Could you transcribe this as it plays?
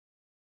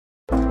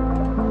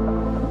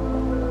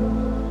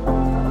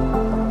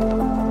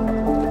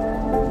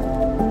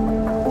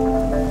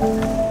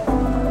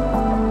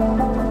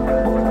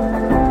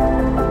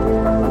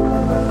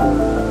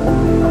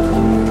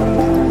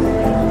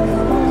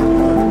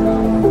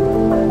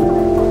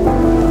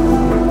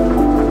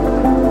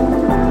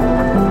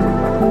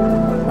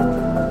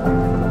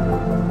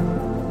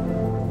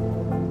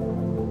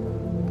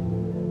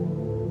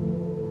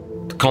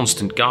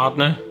Constant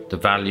Gardner, The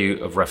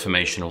Value of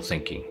Reformational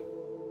Thinking.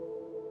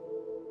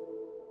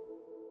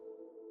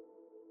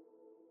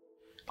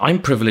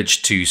 I'm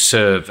privileged to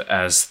serve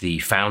as the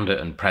founder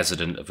and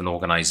president of an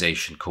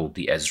organization called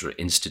the Ezra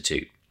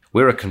Institute.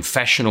 We're a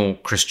confessional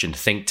Christian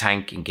think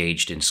tank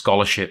engaged in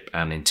scholarship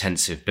and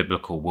intensive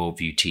biblical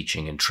worldview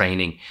teaching and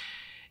training,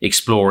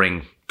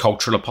 exploring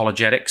cultural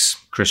apologetics,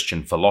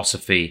 Christian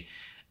philosophy,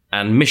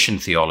 and mission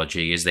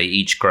theology as they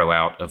each grow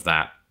out of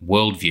that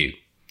worldview,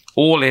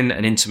 all in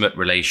an intimate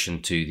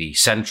relation to the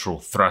central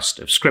thrust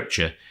of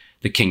Scripture,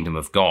 the kingdom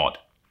of God.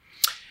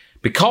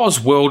 Because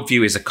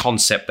worldview is a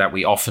concept that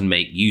we often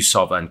make use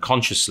of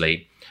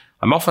unconsciously,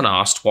 I'm often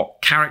asked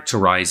what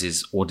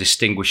characterizes or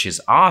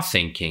distinguishes our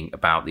thinking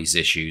about these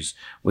issues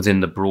within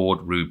the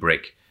broad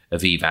rubric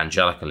of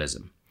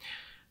evangelicalism.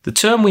 The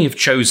term we have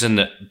chosen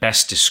that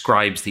best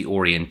describes the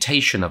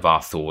orientation of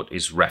our thought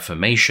is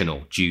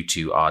reformational, due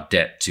to our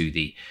debt to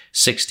the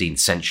 16th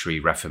century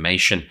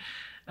Reformation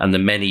and the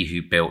many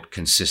who built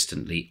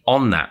consistently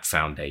on that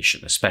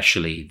foundation,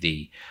 especially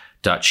the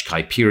Dutch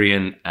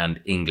Kuyperian and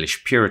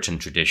English Puritan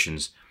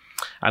traditions,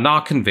 and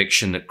our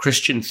conviction that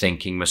Christian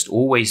thinking must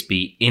always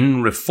be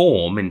in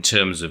reform in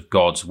terms of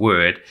God's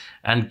word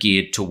and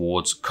geared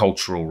towards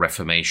cultural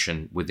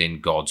reformation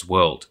within God's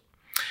world.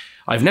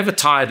 I've never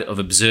tired of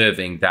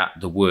observing that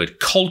the word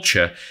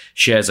culture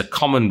shares a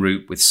common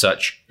root with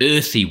such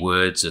earthy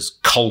words as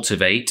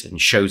cultivate and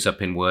shows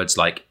up in words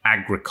like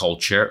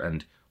agriculture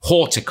and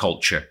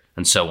horticulture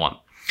and so on.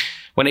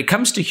 When it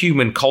comes to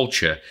human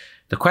culture,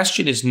 the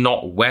question is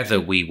not whether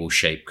we will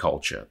shape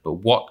culture, but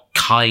what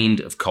kind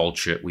of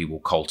culture we will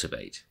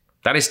cultivate.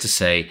 That is to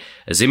say,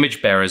 as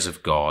image bearers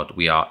of God,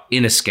 we are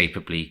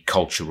inescapably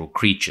cultural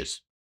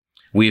creatures.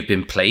 We have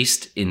been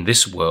placed in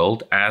this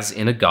world as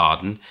in a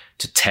garden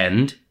to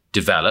tend,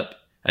 develop,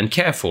 and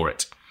care for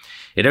it.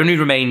 It only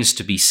remains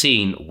to be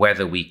seen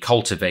whether we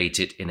cultivate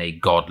it in a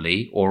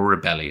godly or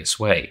rebellious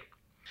way.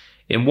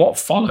 In what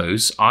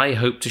follows, I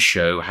hope to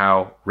show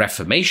how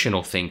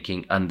reformational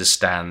thinking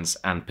understands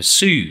and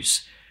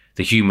pursues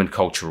the human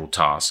cultural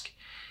task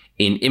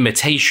in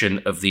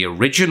imitation of the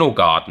original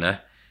gardener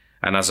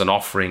and as an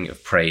offering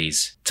of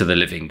praise to the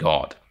living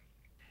God.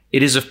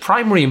 It is of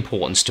primary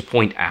importance to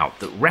point out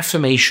that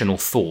reformational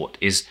thought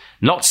is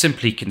not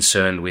simply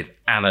concerned with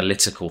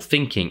analytical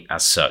thinking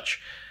as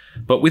such,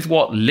 but with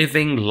what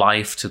living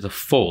life to the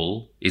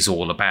full is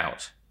all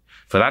about.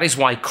 For that is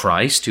why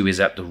Christ, who is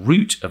at the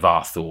root of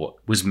our thought,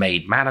 was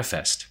made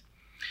manifest.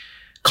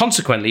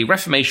 Consequently,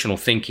 reformational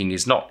thinking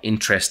is not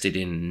interested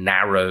in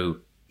narrow,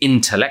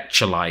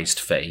 intellectualized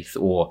faith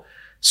or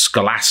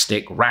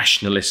scholastic,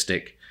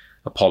 rationalistic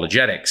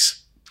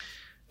apologetics.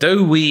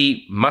 Though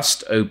we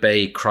must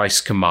obey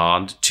Christ's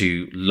command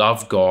to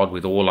love God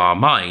with all our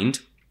mind,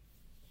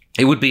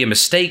 it would be a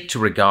mistake to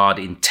regard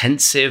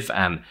intensive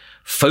and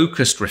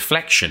focused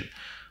reflection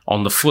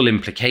on the full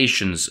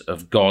implications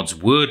of God's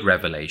word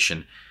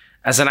revelation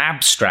as an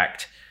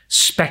abstract,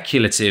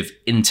 speculative,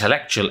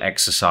 intellectual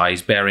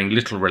exercise bearing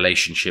little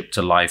relationship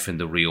to life in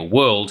the real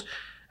world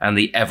and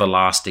the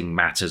everlasting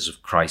matters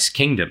of Christ's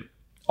kingdom.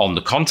 On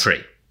the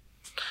contrary,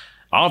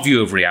 our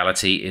view of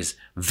reality is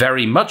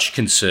very much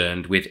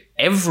concerned with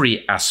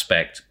every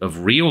aspect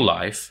of real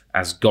life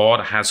as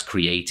God has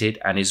created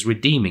and is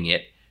redeeming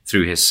it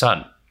through his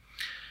Son.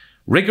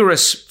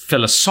 Rigorous,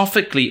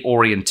 philosophically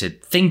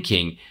oriented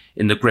thinking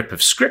in the grip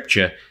of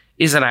Scripture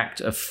is an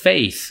act of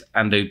faith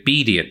and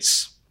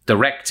obedience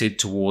directed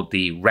toward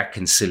the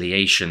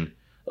reconciliation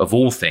of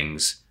all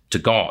things to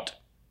God.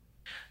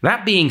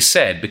 That being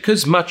said,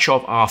 because much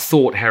of our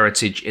thought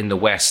heritage in the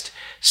West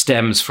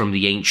stems from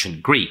the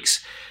ancient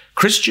Greeks,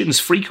 Christians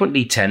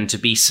frequently tend to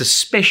be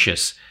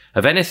suspicious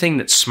of anything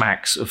that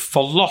smacks of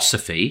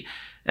philosophy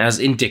as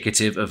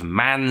indicative of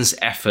man's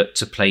effort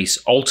to place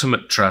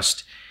ultimate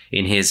trust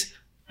in his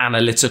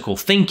analytical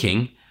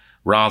thinking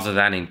rather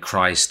than in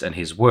Christ and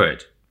his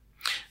word.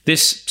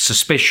 This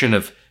suspicion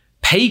of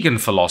pagan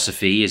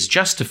philosophy is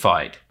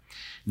justified.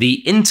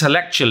 The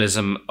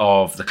intellectualism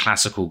of the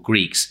classical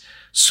Greeks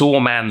saw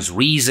man's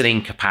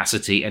reasoning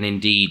capacity and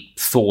indeed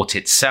thought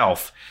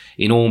itself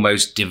in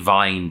almost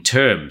divine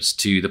terms,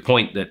 to the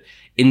point that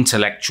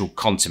intellectual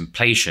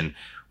contemplation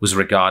was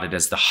regarded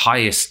as the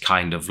highest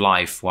kind of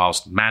life,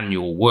 whilst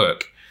manual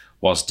work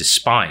was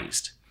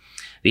despised.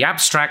 The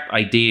abstract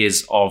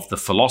ideas of the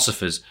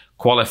philosophers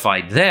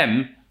qualified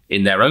them,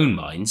 in their own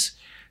minds,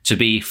 to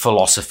be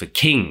philosopher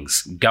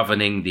kings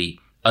governing the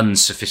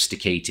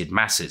unsophisticated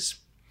masses.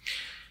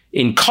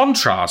 In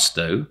contrast,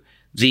 though,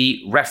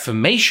 the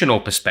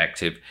reformational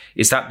perspective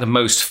is that the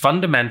most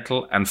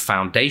fundamental and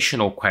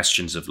foundational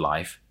questions of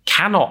life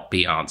cannot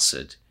be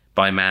answered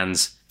by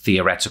man's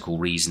theoretical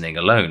reasoning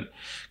alone.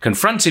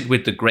 Confronted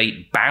with the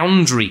great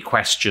boundary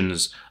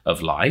questions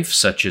of life,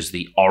 such as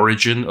the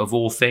origin of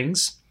all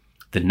things,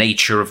 the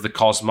nature of the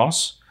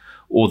cosmos,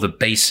 or the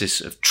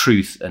basis of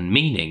truth and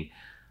meaning,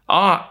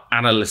 our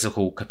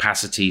analytical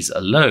capacities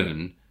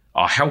alone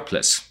are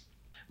helpless.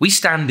 We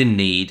stand in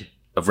need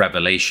of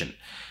revelation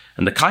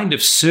and the kind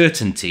of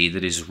certainty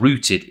that is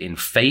rooted in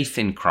faith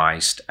in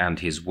Christ and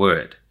his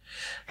word.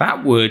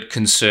 That word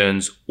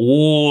concerns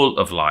all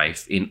of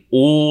life in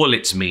all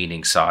its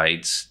meaning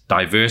sides,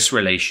 diverse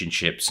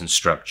relationships and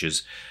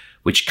structures,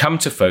 which come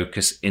to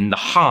focus in the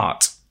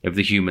heart of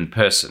the human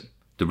person,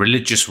 the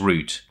religious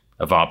root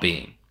of our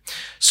being.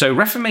 So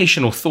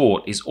reformational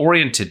thought is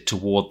oriented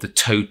toward the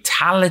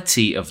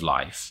totality of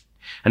life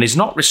and is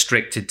not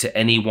restricted to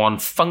any one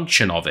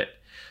function of it,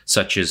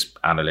 such as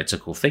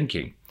analytical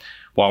thinking,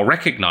 while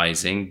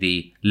recognizing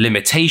the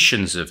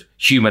limitations of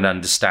human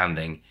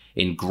understanding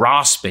in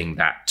grasping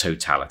that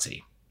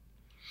totality.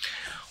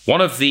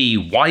 One of the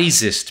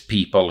wisest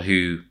people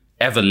who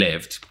ever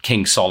lived,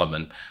 King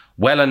Solomon,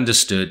 well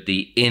understood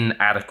the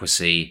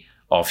inadequacy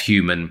of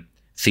human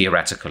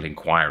theoretical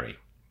inquiry.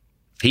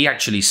 He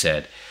actually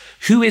said,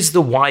 "Who is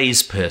the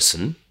wise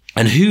person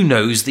and who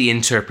knows the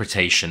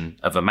interpretation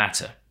of a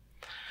matter?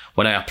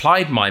 When I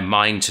applied my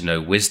mind to know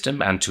wisdom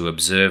and to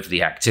observe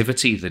the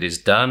activity that is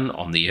done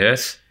on the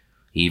earth,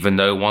 even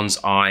though one's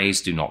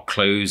eyes do not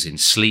close in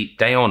sleep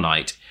day or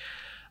night,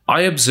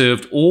 I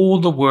observed all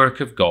the work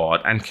of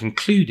God and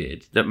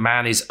concluded that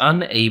man is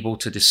unable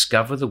to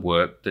discover the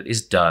work that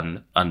is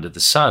done under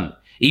the sun.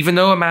 Even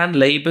though a man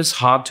labors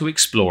hard to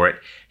explore it,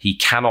 he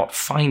cannot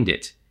find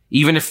it.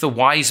 Even if the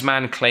wise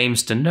man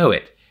claims to know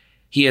it,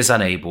 he is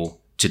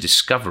unable to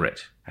discover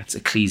it." That's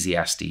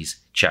Ecclesiastes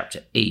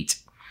chapter 8.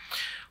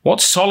 What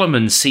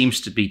Solomon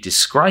seems to be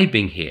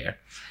describing here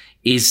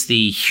is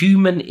the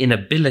human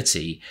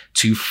inability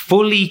to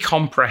fully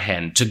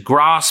comprehend, to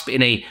grasp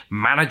in a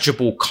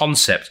manageable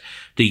concept,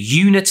 the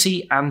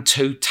unity and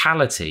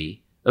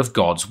totality of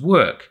God's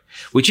work,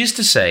 which is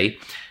to say,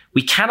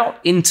 we cannot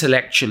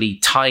intellectually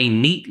tie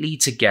neatly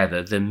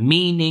together the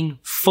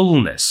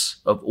meaningfulness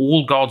of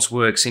all God's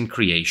works in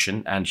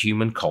creation and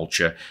human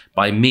culture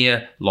by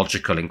mere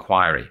logical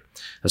inquiry.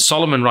 As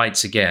Solomon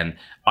writes again,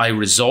 "I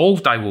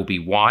resolved I will be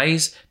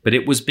wise, but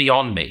it was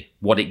beyond me.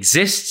 What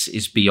exists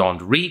is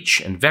beyond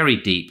reach and very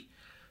deep.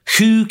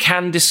 Who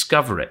can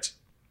discover it?"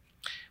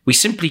 We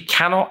simply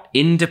cannot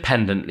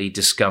independently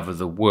discover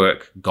the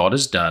work God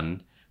has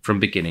done from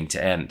beginning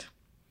to end.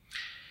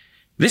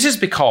 This is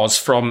because,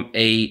 from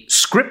a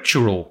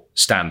scriptural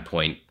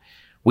standpoint,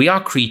 we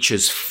are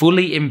creatures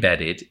fully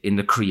embedded in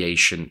the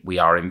creation we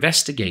are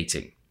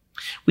investigating.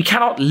 We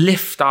cannot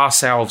lift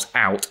ourselves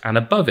out and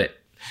above it.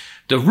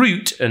 The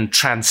root and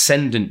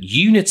transcendent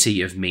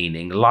unity of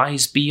meaning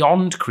lies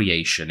beyond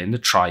creation in the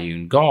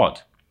triune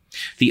God.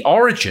 The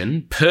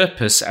origin,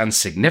 purpose, and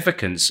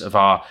significance of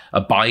our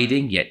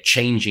abiding yet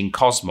changing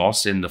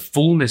cosmos in the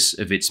fullness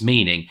of its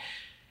meaning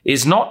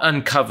is not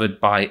uncovered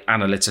by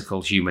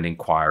analytical human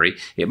inquiry.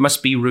 It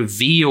must be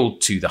revealed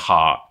to the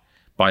heart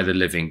by the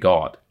living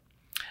God.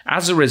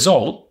 As a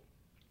result,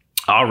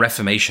 our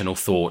reformational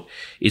thought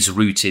is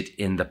rooted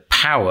in the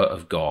power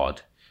of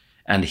God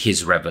and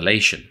his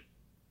revelation.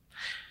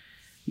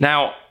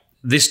 Now,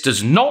 this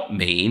does not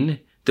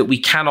mean that we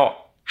cannot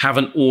have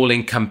an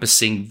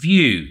all-encompassing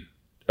view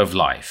of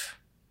life.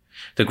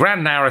 The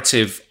grand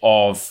narrative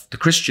of the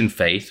Christian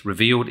faith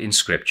revealed in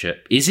Scripture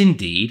is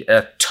indeed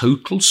a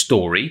total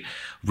story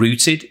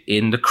rooted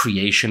in the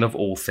creation of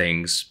all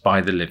things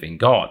by the living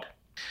God.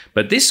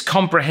 But this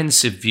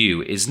comprehensive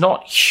view is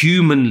not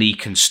humanly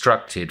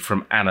constructed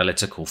from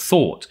analytical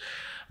thought.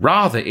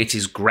 Rather, it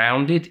is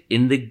grounded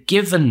in the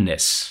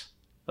givenness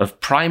of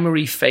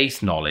primary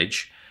faith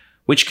knowledge,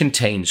 which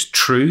contains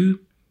true,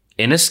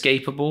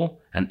 inescapable,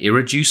 and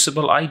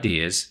irreducible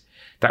ideas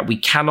that we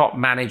cannot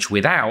manage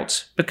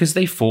without because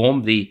they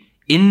form the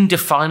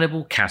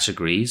indefinable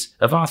categories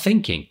of our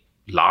thinking: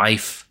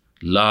 life,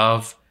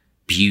 love,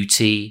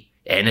 beauty,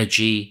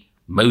 energy,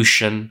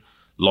 motion,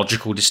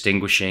 logical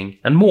distinguishing,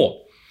 and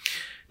more.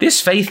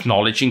 This faith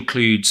knowledge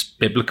includes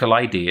biblical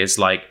ideas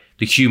like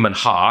the human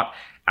heart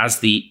as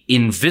the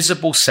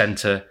invisible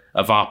center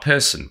of our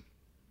person,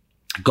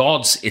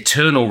 God's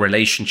eternal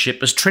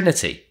relationship as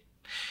Trinity,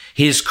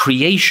 his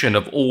creation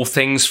of all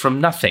things from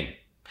nothing,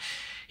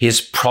 his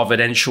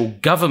providential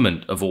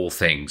government of all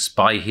things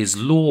by his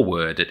law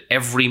word at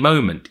every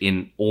moment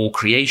in all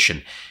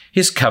creation,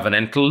 his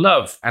covenantal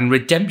love and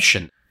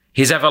redemption,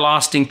 his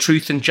everlasting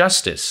truth and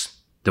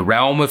justice, the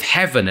realm of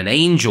heaven and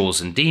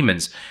angels and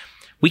demons.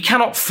 We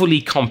cannot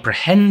fully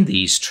comprehend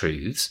these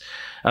truths,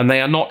 and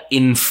they are not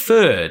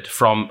inferred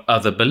from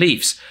other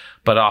beliefs,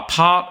 but are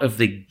part of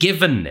the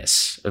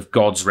givenness of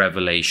God's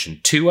revelation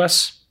to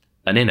us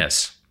and in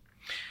us.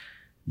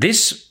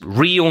 This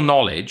real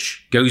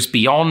knowledge goes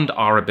beyond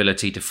our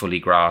ability to fully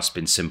grasp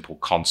in simple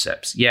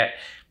concepts. Yet,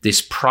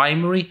 this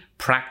primary,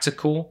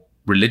 practical,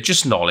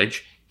 religious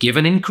knowledge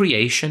given in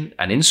creation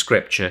and in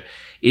Scripture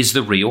is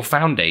the real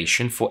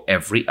foundation for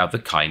every other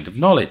kind of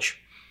knowledge.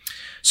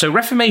 So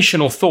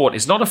reformational thought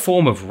is not a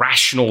form of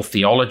rational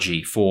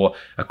theology for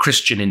a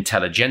Christian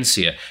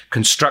intelligentsia,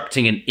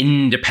 constructing an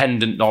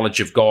independent knowledge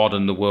of God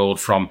and the world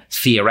from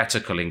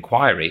theoretical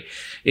inquiry.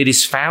 It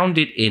is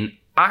founded in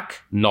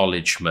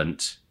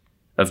acknowledgement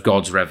of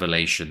God's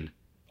revelation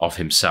of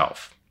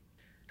himself.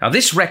 Now,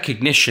 this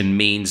recognition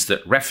means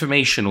that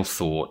reformational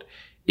thought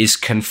is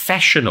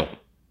confessional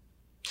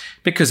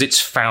because its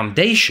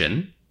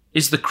foundation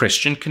is the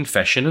Christian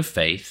confession of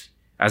faith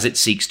as it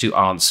seeks to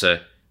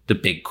answer the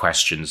big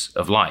questions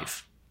of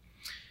life.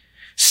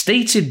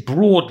 Stated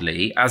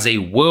broadly as a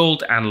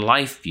world and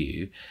life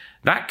view,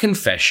 that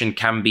confession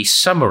can be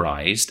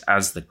summarized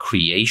as the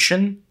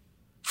creation,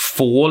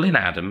 fall in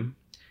Adam,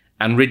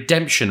 and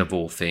redemption of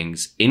all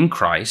things in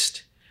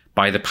Christ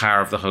by the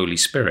power of the Holy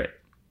Spirit.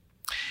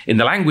 In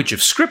the language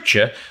of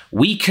Scripture,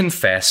 we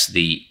confess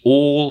the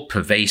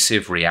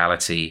all-pervasive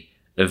reality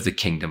of the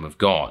kingdom of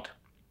God.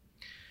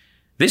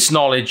 This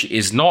knowledge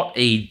is not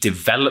a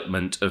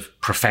development of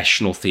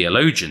professional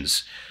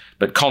theologians,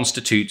 but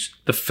constitutes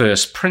the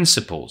first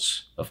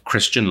principles of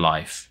Christian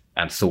life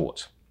and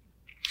thought.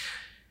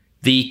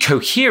 The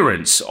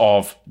coherence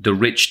of the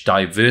rich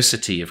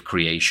diversity of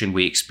creation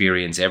we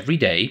experience every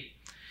day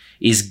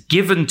is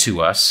given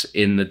to us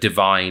in the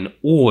divine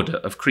order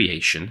of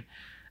creation,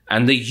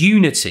 and the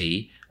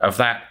unity of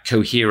that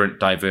coherent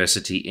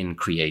diversity in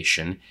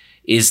creation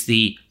is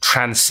the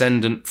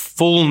transcendent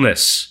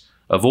fullness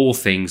of all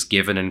things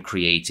given and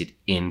created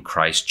in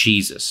Christ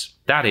Jesus.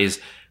 That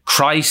is,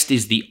 Christ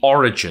is the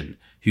origin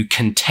who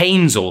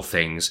contains all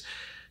things,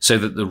 so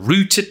that the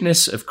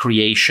rootedness of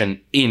creation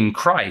in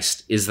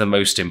Christ is the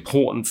most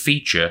important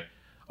feature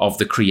of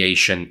the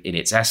creation in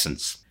its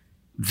essence.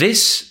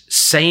 This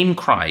same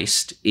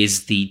Christ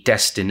is the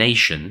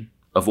destination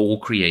of all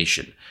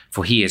creation,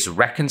 for he is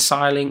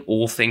reconciling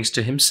all things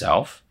to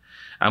himself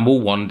and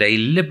will one day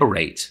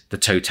liberate the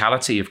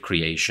totality of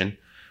creation,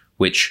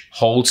 which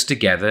holds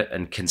together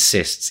and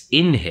consists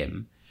in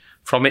him,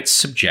 from its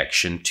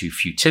subjection to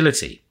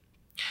futility.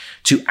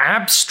 To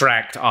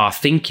abstract our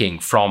thinking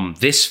from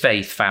this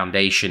faith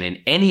foundation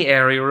in any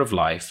area of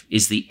life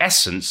is the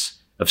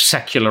essence of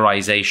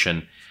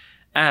secularization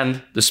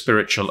and the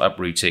spiritual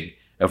uprooting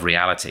of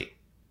reality.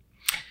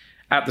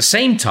 At the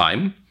same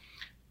time,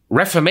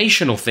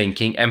 reformational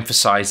thinking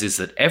emphasizes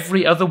that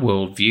every other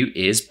worldview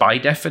is, by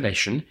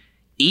definition,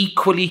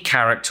 equally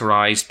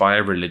characterized by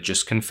a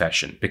religious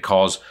confession,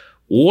 because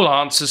all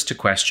answers to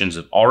questions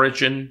of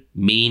origin,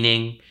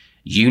 meaning,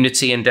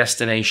 unity and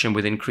destination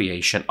within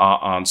creation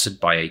are answered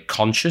by a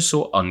conscious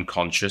or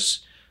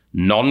unconscious,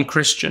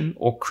 non-Christian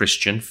or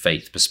Christian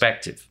faith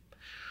perspective.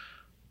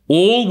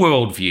 All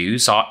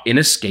worldviews are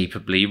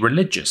inescapably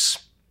religious,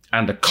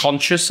 and a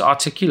conscious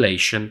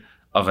articulation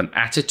of an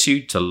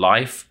attitude to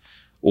life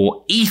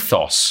or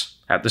ethos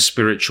at the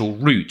spiritual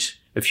root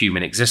of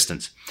human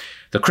existence.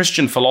 The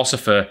Christian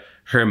philosopher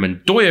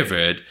Herman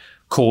Dooyeweerd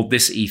called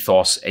this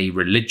ethos a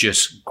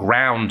religious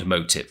ground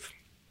motive.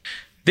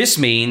 This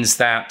means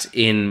that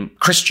in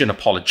Christian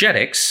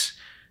apologetics,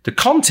 the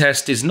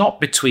contest is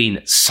not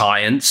between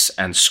science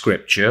and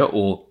scripture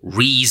or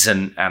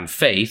reason and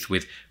faith,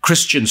 with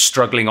Christians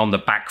struggling on the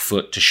back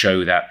foot to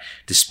show that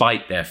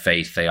despite their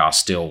faith, they are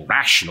still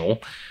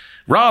rational.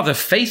 Rather,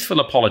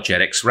 faithful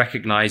apologetics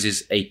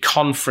recognizes a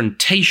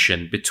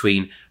confrontation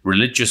between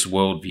religious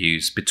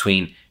worldviews,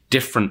 between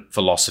different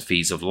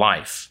philosophies of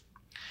life.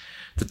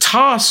 The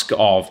task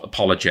of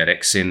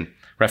apologetics in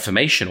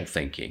reformational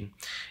thinking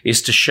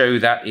is to show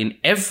that in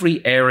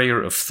every area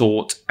of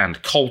thought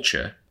and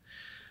culture,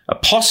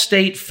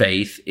 apostate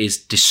faith is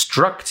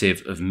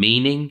destructive of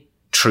meaning,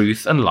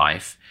 truth, and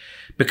life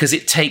because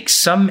it takes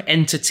some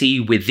entity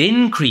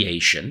within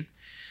creation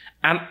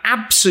and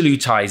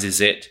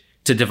absolutizes it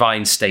to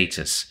divine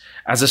status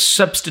as a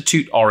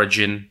substitute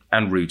origin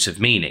and root of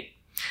meaning.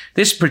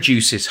 This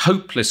produces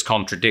hopeless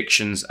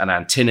contradictions and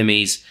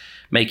antinomies,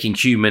 making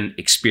human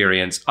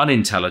experience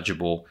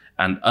unintelligible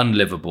and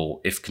unlivable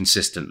if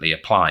consistently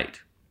applied.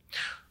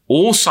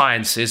 All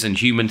sciences and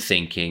human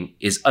thinking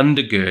is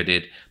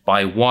undergirded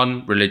by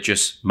one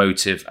religious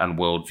motive and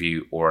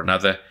worldview or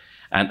another,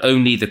 and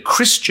only the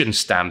Christian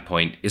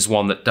standpoint is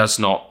one that does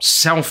not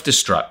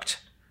self-destruct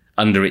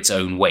under its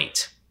own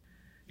weight.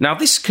 Now,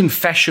 this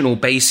confessional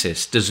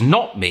basis does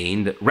not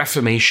mean that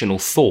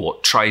reformational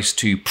thought tries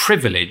to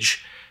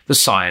privilege the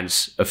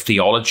science of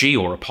theology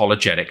or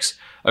apologetics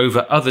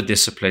over other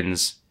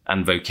disciplines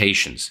and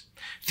vocations.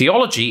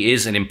 Theology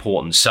is an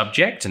important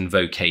subject and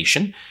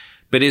vocation,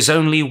 but is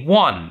only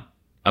one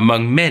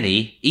among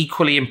many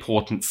equally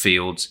important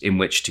fields in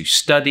which to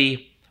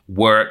study,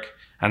 work,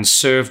 and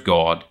serve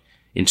God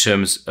in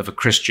terms of a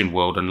Christian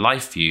world and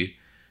life view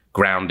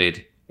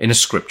grounded in a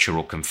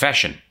scriptural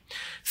confession.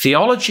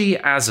 Theology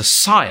as a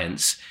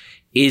science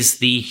is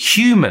the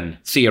human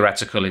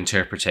theoretical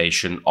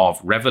interpretation of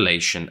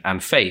revelation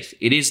and faith.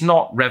 It is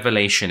not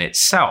revelation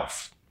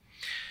itself.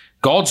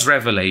 God's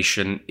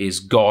revelation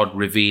is God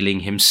revealing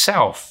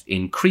himself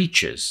in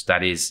creatures,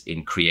 that is,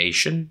 in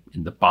creation,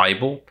 in the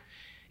Bible,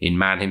 in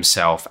man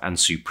himself, and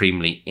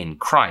supremely in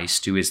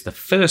Christ, who is the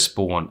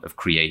firstborn of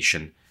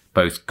creation,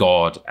 both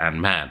God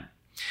and man.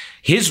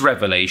 His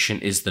revelation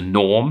is the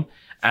norm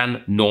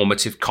and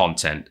normative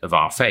content of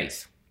our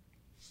faith.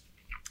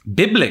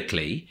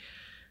 Biblically,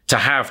 to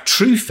have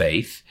true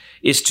faith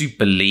is to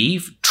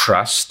believe,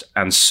 trust,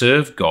 and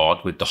serve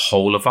God with the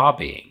whole of our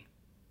being.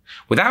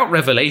 Without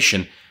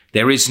revelation,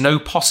 there is no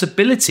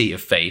possibility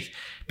of faith,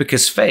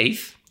 because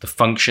faith, the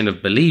function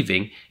of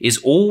believing, is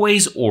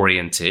always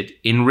oriented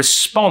in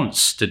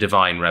response to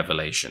divine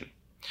revelation.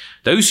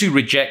 Those who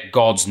reject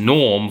God's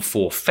norm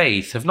for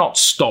faith have not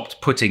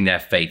stopped putting their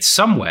faith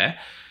somewhere,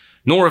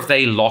 nor have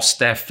they lost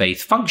their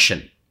faith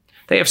function.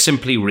 They have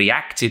simply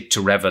reacted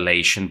to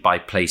revelation by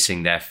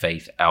placing their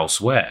faith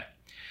elsewhere.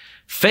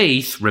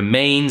 Faith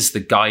remains the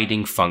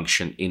guiding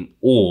function in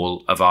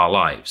all of our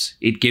lives.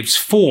 It gives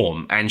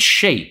form and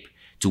shape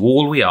to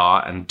all we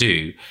are and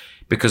do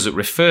because it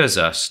refers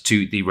us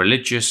to the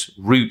religious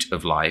root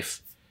of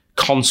life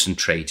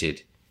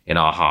concentrated in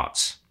our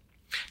hearts.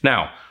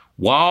 Now,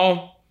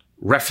 while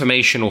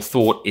reformational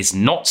thought is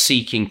not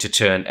seeking to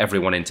turn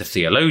everyone into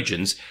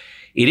theologians,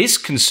 it is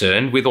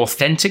concerned with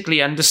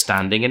authentically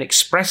understanding and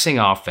expressing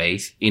our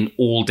faith in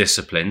all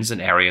disciplines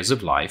and areas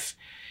of life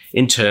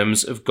in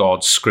terms of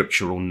God's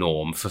scriptural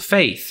norm for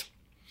faith.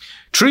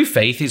 True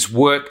faith is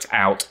worked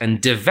out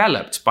and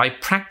developed by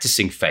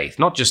practicing faith,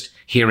 not just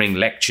hearing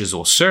lectures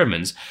or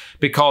sermons,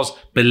 because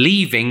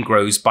believing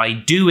grows by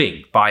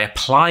doing, by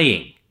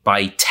applying,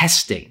 by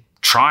testing,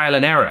 trial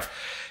and error.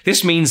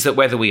 This means that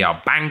whether we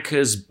are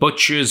bankers,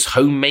 butchers,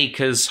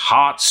 homemakers,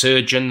 heart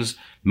surgeons,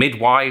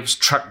 midwives,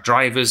 truck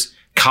drivers,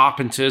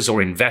 carpenters,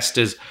 or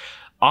investors,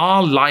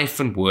 our life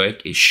and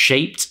work is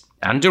shaped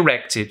and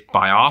directed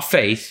by our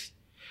faith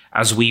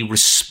as we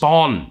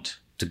respond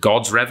to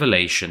God's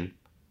revelation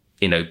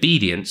in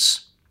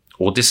obedience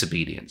or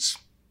disobedience.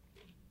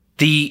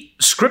 The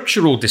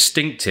scriptural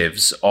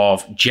distinctives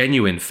of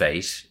genuine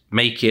faith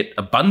make it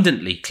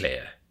abundantly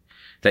clear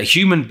that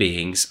human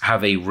beings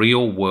have a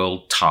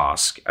real-world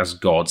task as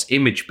God's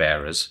image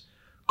bearers,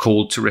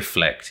 called to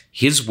reflect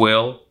His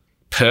will,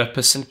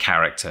 purpose, and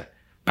character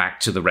back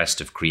to the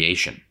rest of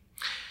creation.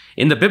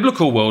 In the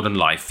biblical world and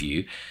life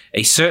view,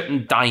 a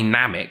certain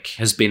dynamic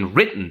has been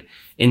written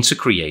into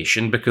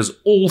creation because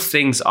all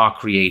things are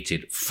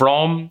created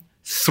from,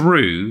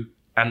 through,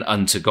 and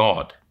unto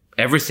God.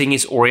 Everything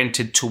is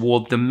oriented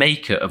toward the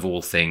maker of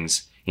all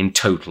things in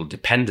total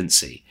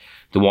dependency,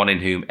 the one in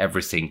whom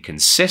everything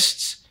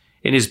consists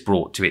and is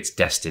brought to its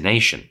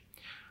destination.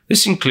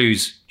 This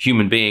includes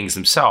human beings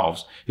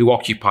themselves who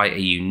occupy a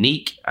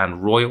unique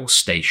and royal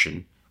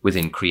station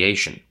within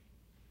creation.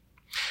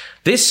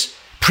 This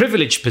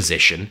privileged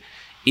position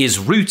is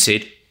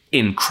rooted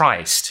in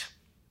Christ.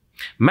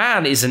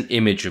 Man is an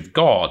image of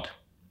God.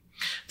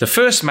 The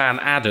first man,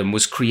 Adam,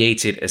 was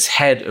created as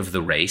head of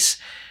the race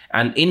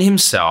and in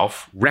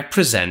himself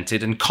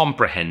represented and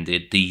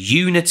comprehended the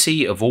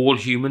unity of all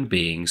human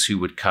beings who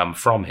would come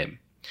from him.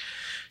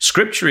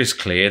 Scripture is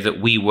clear that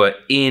we were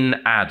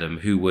in Adam,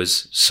 who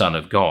was Son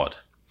of God.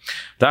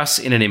 Thus,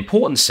 in an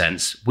important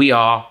sense, we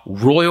are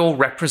royal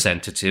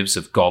representatives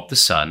of God the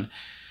Son,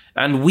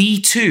 and we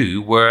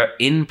too were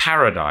in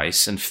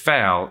paradise and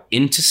fell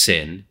into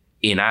sin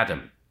in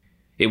Adam.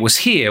 It was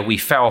here we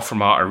fell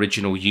from our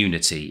original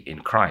unity in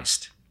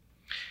Christ.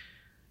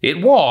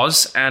 It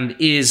was and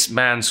is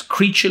man's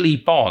creaturely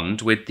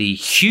bond with the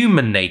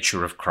human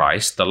nature of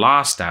Christ, the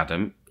last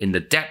Adam, in the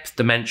depth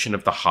dimension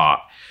of the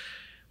heart,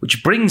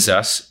 which brings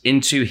us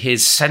into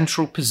his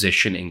central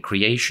position in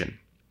creation.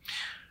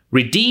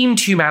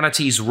 Redeemed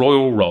humanity's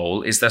royal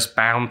role is thus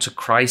bound to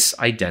Christ's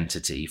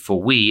identity,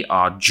 for we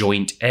are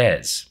joint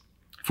heirs.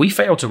 If we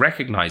fail to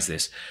recognize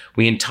this,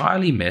 we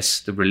entirely miss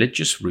the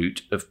religious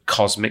root of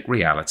cosmic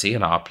reality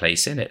and our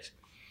place in it.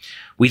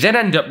 We then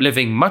end up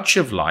living much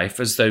of life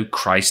as though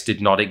Christ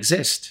did not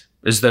exist,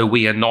 as though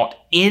we are not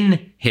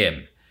in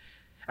him,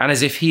 and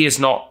as if he is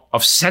not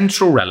of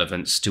central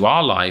relevance to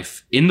our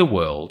life in the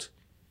world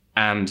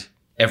and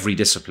every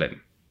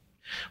discipline.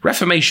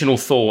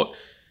 Reformational thought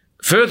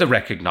further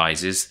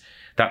recognizes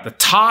that the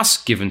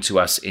task given to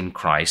us in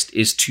Christ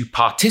is to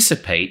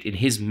participate in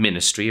his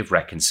ministry of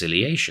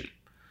reconciliation,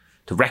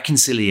 the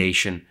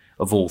reconciliation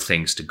of all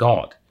things to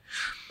God.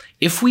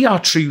 If we are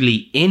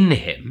truly in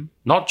him,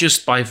 not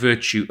just by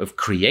virtue of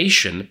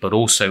creation, but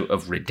also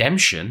of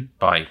redemption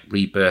by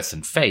rebirth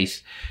and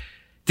faith,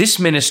 this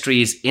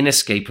ministry is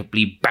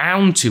inescapably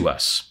bound to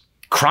us.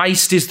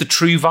 Christ is the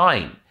true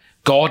vine.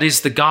 God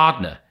is the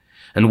gardener,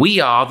 and we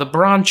are the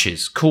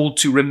branches called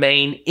to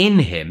remain in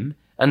him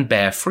and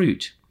bear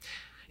fruit.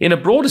 In a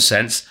broader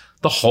sense,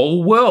 the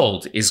whole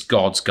world is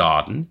God's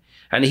garden,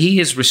 and he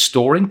is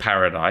restoring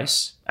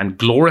paradise and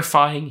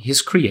glorifying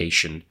his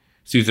creation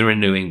through the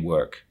renewing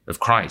work of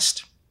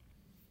Christ.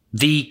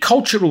 The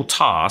cultural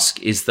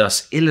task is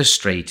thus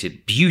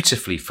illustrated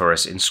beautifully for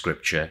us in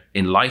Scripture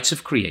in light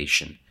of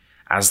creation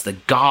as the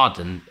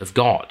garden of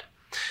God.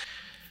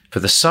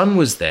 For the Son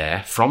was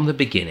there from the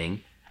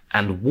beginning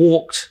and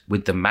walked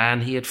with the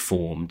man he had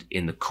formed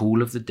in the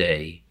cool of the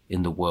day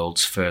in the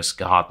world's first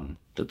garden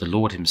that the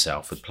Lord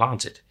himself had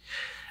planted.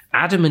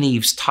 Adam and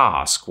Eve's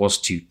task was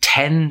to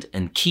tend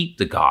and keep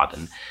the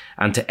garden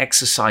and to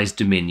exercise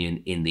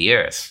dominion in the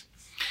earth.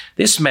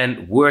 This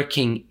meant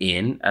working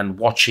in and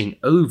watching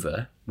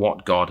over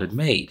what God had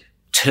made,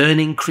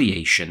 turning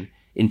creation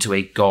into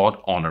a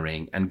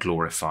God-honoring and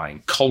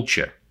glorifying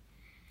culture.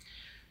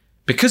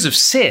 Because of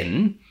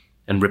sin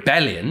and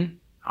rebellion,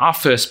 our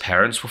first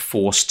parents were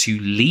forced to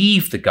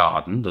leave the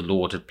garden the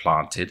Lord had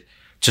planted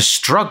to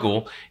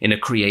struggle in a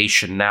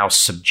creation now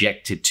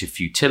subjected to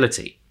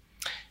futility.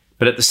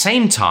 But at the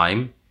same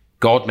time,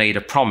 God made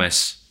a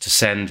promise to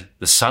send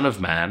the Son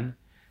of Man,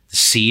 the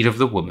seed of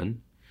the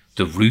woman,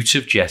 the root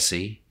of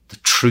Jesse, the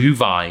true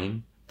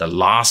vine, the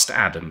last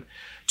Adam,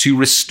 to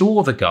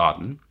restore the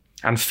garden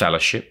and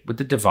fellowship with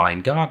the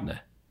divine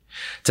gardener.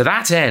 To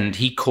that end,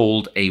 he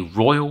called a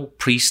royal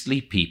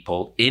priestly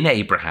people in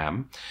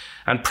Abraham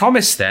and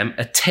promised them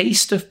a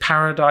taste of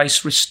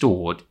paradise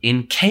restored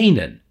in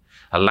Canaan,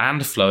 a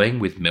land flowing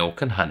with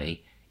milk and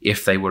honey,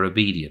 if they were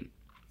obedient.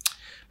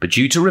 But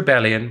due to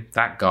rebellion,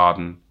 that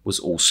garden was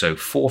also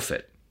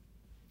forfeit.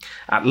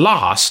 At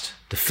last,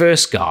 the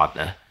first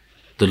gardener,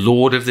 the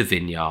Lord of the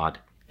vineyard,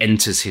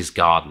 enters his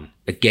garden,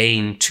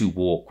 again to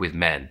walk with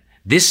men,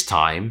 this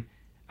time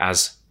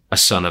as a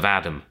son of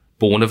Adam,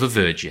 born of a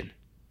virgin.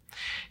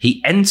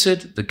 He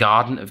entered the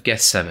Garden of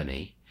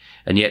Gethsemane,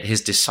 and yet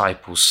his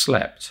disciples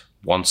slept,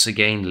 once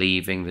again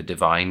leaving the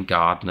divine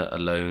gardener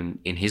alone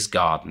in his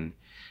garden,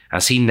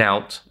 as he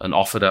knelt and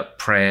offered up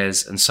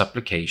prayers and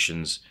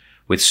supplications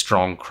with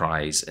strong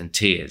cries and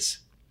tears.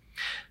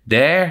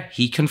 There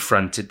he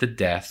confronted the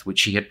death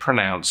which he had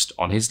pronounced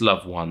on his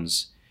loved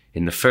ones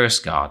in the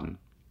first garden,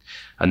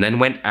 and then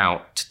went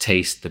out to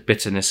taste the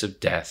bitterness of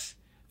death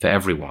for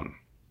everyone.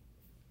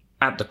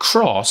 At the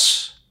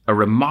cross, a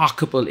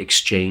remarkable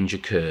exchange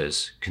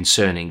occurs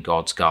concerning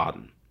God's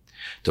garden,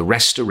 the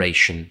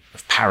restoration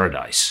of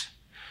paradise.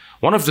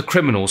 One of the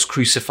criminals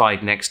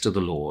crucified next to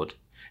the Lord,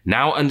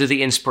 now under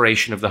the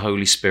inspiration of the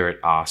Holy Spirit,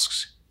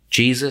 asks,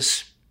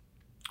 "Jesus,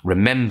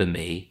 remember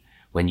me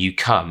when you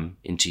come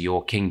into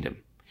your kingdom."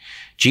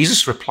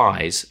 Jesus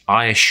replies,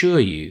 "I assure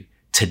you,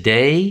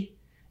 today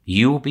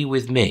you will be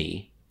with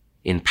me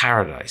in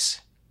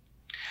paradise."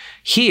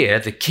 Here,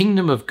 the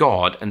kingdom of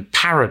God and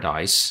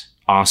paradise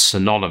are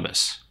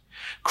synonymous.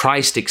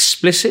 Christ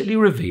explicitly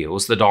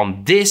reveals that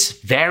on this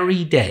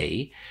very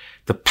day,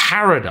 the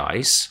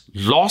paradise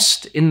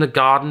lost in the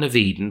Garden of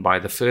Eden by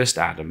the first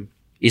Adam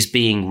is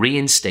being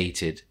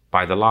reinstated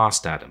by the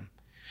last Adam.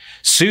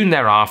 Soon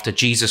thereafter,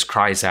 Jesus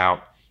cries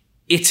out,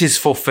 "It is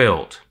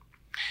fulfilled."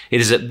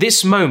 It is at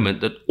this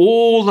moment that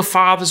all the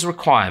Father's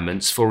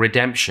requirements for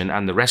redemption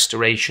and the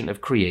restoration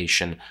of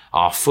creation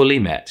are fully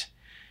met,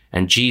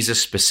 and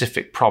Jesus'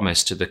 specific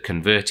promise to the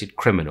converted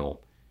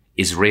criminal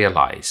is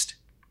realized.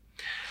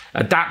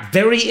 At that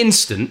very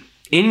instant,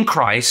 in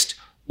Christ,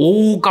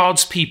 all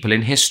God's people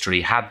in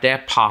history had their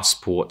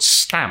passports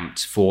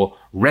stamped for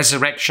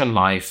resurrection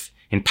life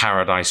in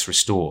paradise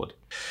restored.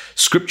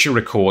 Scripture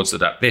records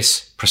that at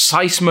this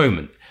precise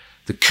moment,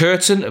 the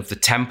curtain of the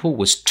temple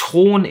was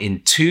torn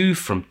in two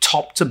from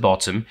top to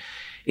bottom,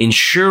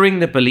 ensuring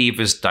the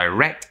believers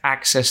direct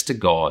access to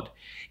God,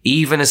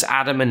 even as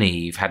Adam and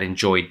Eve had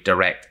enjoyed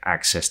direct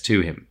access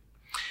to him.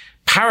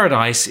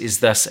 Paradise is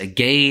thus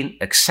again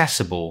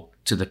accessible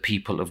to the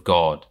people of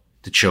God,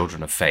 the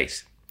children of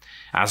faith.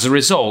 As a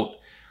result,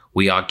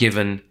 we are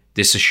given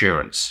this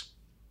assurance: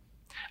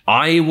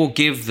 I will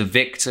give the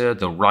victor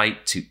the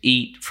right to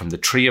eat from the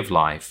tree of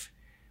life,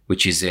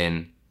 which is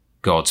in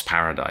God's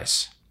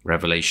paradise.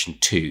 Revelation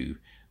 2,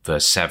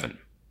 verse 7.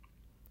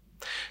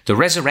 The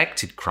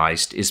resurrected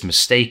Christ is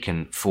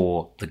mistaken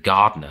for the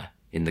gardener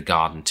in the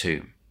garden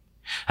tomb.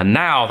 And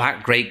now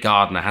that great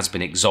gardener has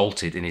been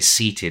exalted and is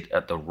seated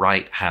at the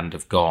right hand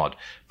of God,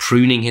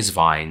 pruning his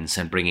vines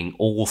and bringing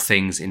all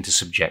things into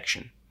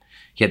subjection.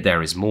 Yet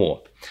there is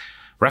more.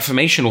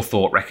 Reformational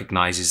thought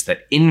recognizes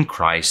that in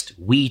Christ,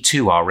 we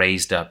too are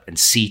raised up and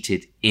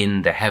seated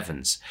in the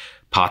heavens,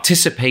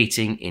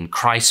 participating in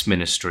Christ's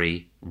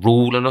ministry,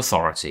 rule and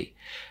authority,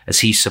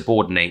 as he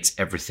subordinates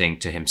everything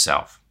to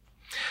himself.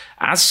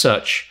 As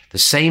such, the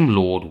same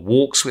Lord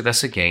walks with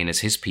us again as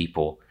his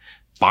people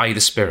by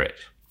the Spirit.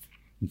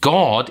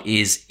 God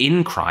is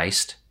in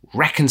Christ,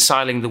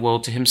 reconciling the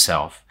world to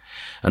himself,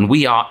 and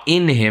we are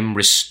in him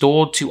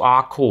restored to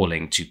our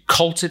calling to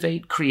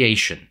cultivate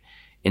creation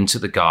into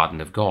the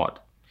garden of God.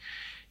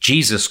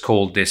 Jesus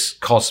called this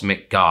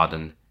cosmic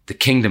garden the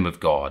kingdom of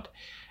God,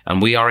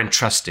 and we are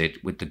entrusted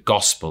with the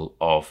gospel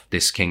of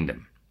this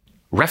kingdom.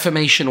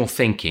 Reformational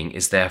thinking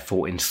is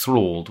therefore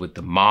enthralled with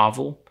the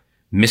marvel,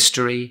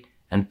 mystery,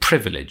 and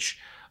privilege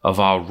of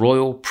our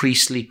royal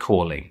priestly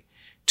calling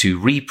to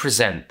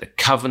represent the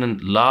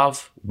covenant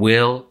love,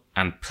 will,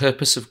 and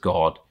purpose of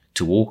God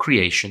to all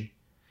creation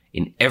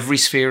in every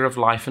sphere of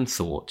life and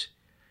thought,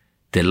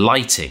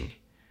 delighting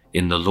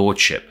in the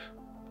lordship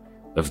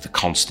of the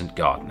constant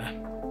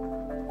gardener.